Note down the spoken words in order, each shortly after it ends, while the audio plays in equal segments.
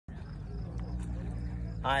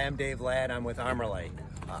Hi, I'm Dave Ladd. I'm with Armorlite.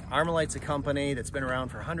 Armorlite's a company that's been around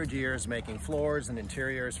for 100 years making floors and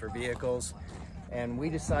interiors for vehicles. And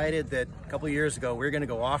we decided that a couple years ago we were going to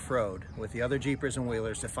go off-road with the other Jeepers and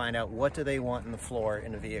Wheelers to find out what do they want in the floor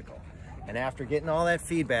in a vehicle. And after getting all that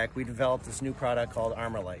feedback, we developed this new product called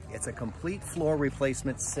Armorlite. It's a complete floor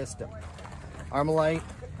replacement system. Armorlite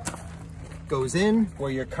goes in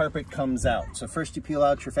where your carpet comes out. So first you peel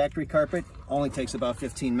out your factory carpet, only takes about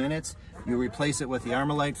 15 minutes. You replace it with the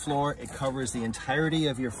Armorlite floor. It covers the entirety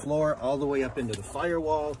of your floor all the way up into the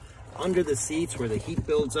firewall, under the seats where the heat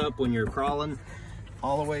builds up when you're crawling,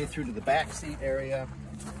 all the way through to the back seat area,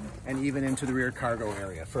 and even into the rear cargo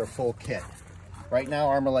area for a full kit. Right now,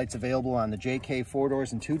 Armorlite's available on the JK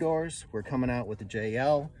 4-doors and 2-doors. We're coming out with the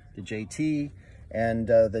JL, the JT, and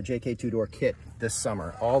the JK 2-door kit this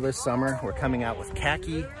summer. All this summer, we're coming out with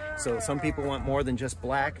khaki. So some people want more than just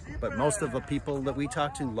black, but most of the people that we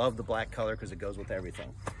talk to love the black color because it goes with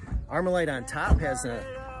everything. Armorlite on top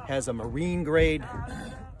has a marine grade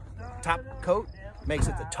top coat, makes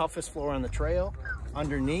it the toughest floor on the trail.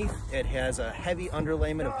 Underneath, it has a heavy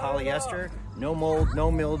underlayment of polyester, no mold,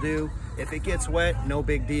 no mildew. If it gets wet, no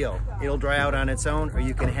big deal. It'll dry out on its own, or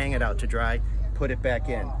you can hang it out to dry, put it back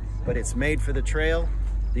in. But it's made for the trail.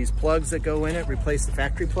 These plugs that go in it replace the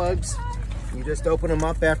factory plugs. You just open them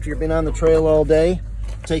up after you've been on the trail all day.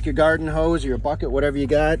 Take your garden hose or your bucket, whatever you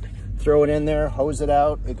got, throw it in there, hose it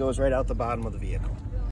out. It goes right out the bottom of the vehicle.